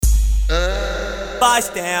Faz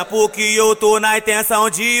tempo que eu tô na intenção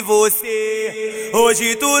de você.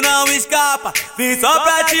 Hoje tu não escapa, vim só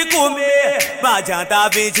pra te comer. Não adianta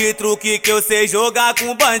vir de truque que eu sei jogar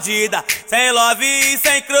com bandida. Sem love e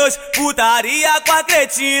sem crush, putaria com a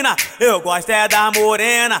cretina. Eu gosto é da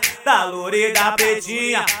morena, da loura e da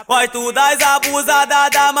pretinha. Gosto das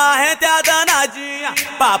abusadas, da marrenta e a danadinha.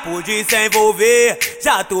 Papo de se envolver,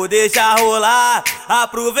 já tu deixa rolar.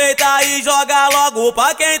 Aproveita e joga logo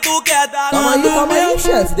pra quem tu quer dar. Calma aí,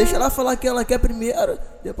 chefe. Deixa ela falar que ela quer primeiro.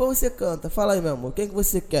 Depois você canta. Fala aí, meu amor. Quem que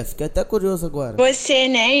você quer? Fiquei até curioso agora. Você,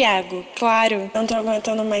 né, Yago? Claro. Não tô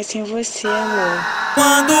aguentando mais sem você, amor.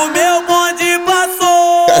 Quando meu bonde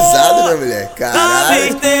passou. Casado, né, mulher? Caralho.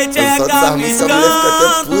 Eu só desarmei essa mulher, fica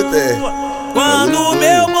até puta, é. Quando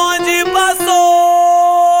meu bonde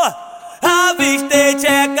passou, avistei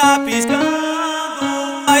tcheca piscando.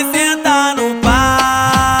 Vai sentar no pau.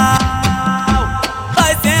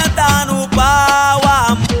 Vai sentar no pau,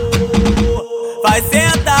 amor. Vai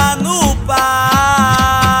sentar no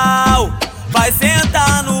pau. Vai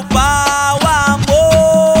sentar no pau,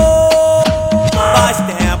 amor. Faz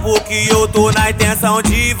tempo que eu tô na intenção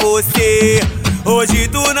de você. Hoje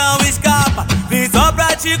tu não escapa, vim só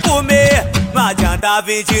pra te comer. Não adianta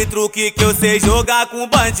vir de truque que eu sei jogar com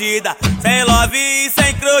bandida. Sem love e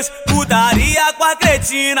sem crush, putaria com a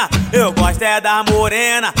cretina. Eu gosto é da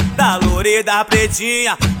morena, da loura e da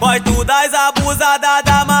pretinha. Gosto das abusadas,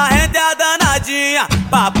 da marrenta e a danadinha.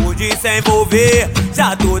 Papo de se envolver,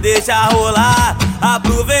 já tu deixa rolar.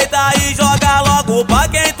 Aproveita e joga logo pra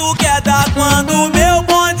quem tu quer dar. Quando meu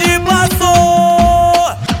bonde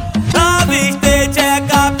passou, avistei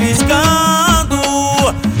tcheca piscando.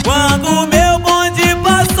 Quando meu bonde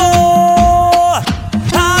passou,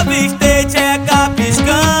 avistei tcheca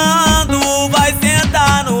piscando. Vai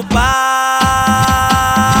sentar no pau.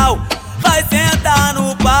 Vai sentar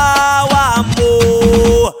no pau,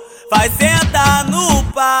 amor. Vai sentar no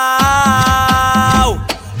pau.